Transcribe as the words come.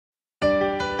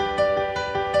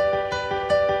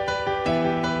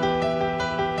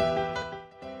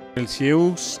El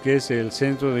CIEUX, que es el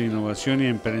Centro de Innovación y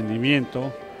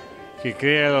Emprendimiento que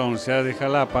crea la Universidad de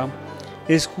Jalapa,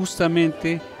 es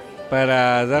justamente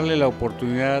para darle la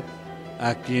oportunidad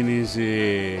a quienes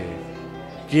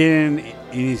quieren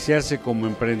iniciarse como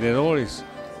emprendedores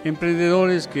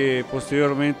que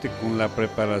posteriormente con la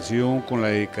preparación, con la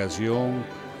dedicación,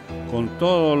 con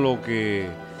todo lo que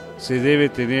se debe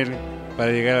tener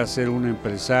para llegar a ser un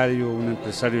empresario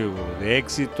de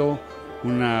éxito,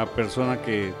 una persona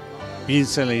que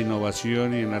piensa en la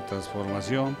innovación y en la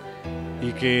transformación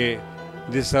y que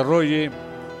desarrolle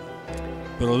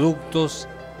productos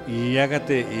y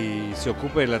se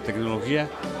ocupe de la tecnología,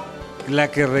 la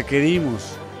que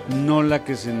requerimos, no la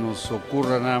que se nos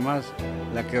ocurra nada más,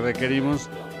 la que requerimos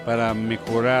para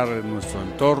mejorar nuestro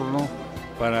entorno,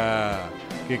 para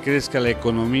que crezca la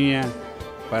economía,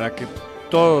 para que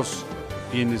todos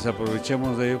quienes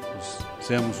aprovechemos de ello, pues,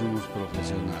 seamos unos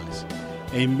profesionales.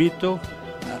 E invito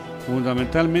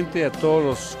fundamentalmente a todos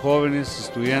los jóvenes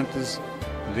estudiantes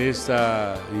de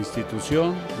esta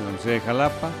institución, de la Universidad de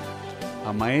Jalapa,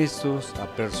 a maestros, a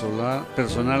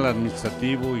personal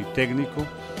administrativo y técnico,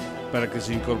 para que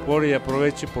se incorpore y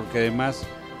aproveche, porque además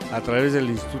a través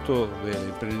del Instituto del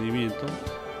Emprendimiento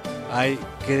hay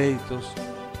créditos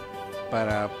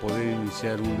para poder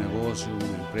iniciar un negocio,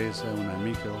 una empresa, una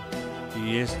micro,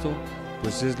 y esto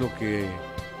pues es lo que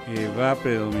va a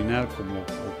predominar, como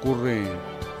ocurre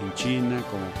en China,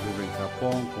 como ocurre en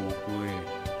Japón, como ocurre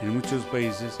en muchos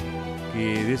países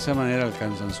que de esa manera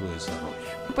alcanzan su desarrollo.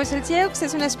 Pues el CIEUX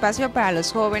es un espacio para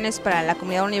los jóvenes, para la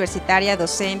comunidad universitaria,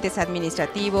 docentes,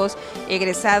 administrativos,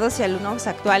 egresados y alumnos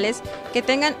actuales que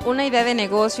tengan una idea de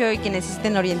negocio y que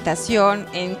necesiten orientación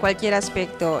en cualquier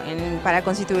aspecto, para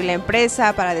constituir la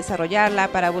empresa, para desarrollarla,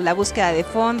 para la búsqueda de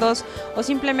fondos o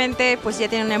simplemente pues ya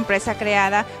tienen una empresa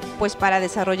creada pues para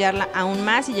desarrollarla aún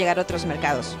más y llegar a otros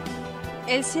mercados.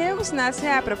 El CIEUX nace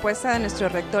a propuesta de nuestro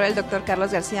rector, el doctor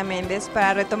Carlos García Méndez,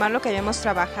 para retomar lo que habíamos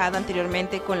trabajado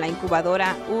anteriormente con la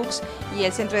incubadora UX y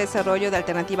el Centro de Desarrollo de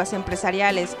Alternativas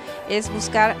Empresariales. Es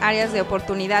buscar áreas de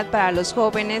oportunidad para los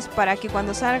jóvenes, para que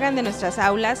cuando salgan de nuestras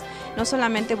aulas no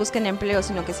solamente busquen empleo,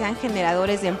 sino que sean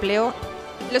generadores de empleo.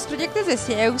 Los proyectos de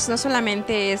CIEUX no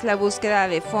solamente es la búsqueda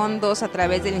de fondos a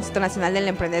través del Instituto Nacional del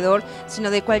Emprendedor, sino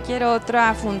de cualquier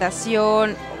otra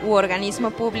fundación u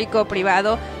organismo público o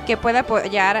privado que pueda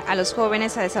apoyar a los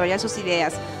jóvenes a desarrollar sus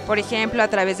ideas. Por ejemplo, a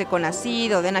través de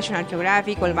CONACYT o de National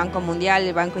Geographic o el Banco Mundial,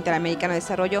 el Banco Interamericano de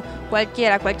Desarrollo,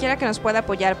 cualquiera que nos pueda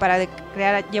apoyar para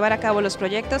llevar a cabo los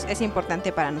proyectos es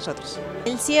importante para nosotros.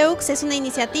 El CIEUX es una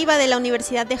iniciativa de la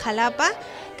Universidad de Jalapa,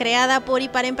 creada por y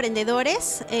para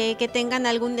emprendedores que tengan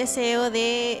algún deseo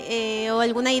o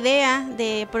alguna idea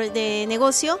de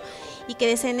negocio y que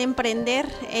deseen emprender,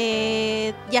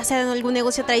 ya sea en algún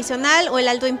negocio tradicional o el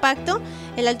alto impacto.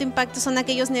 El alto impacto son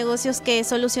aquellos negocios que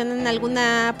solucionan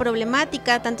alguna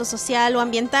problemática, tanto social o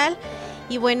ambiental.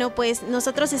 Y bueno, pues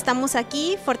nosotros estamos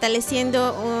aquí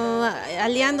fortaleciendo,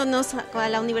 aliándonos a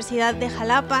la Universidad de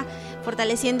Jalapa,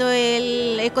 fortaleciendo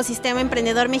el ecosistema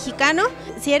emprendedor mexicano.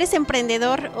 Si eres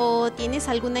emprendedor o tienes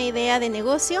alguna idea de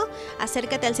negocio,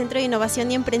 acércate al Centro de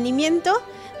Innovación y Emprendimiento.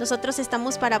 Nosotros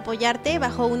estamos para apoyarte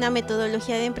bajo una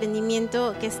metodología de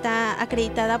emprendimiento que está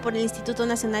acreditada por el Instituto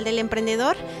Nacional del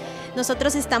Emprendedor.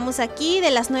 Nosotros estamos aquí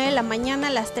de las 9 de la mañana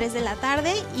a las 3 de la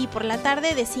tarde y por la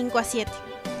tarde de 5 a 7.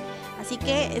 Así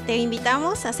que te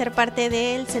invitamos a ser parte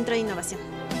del Centro de Innovación.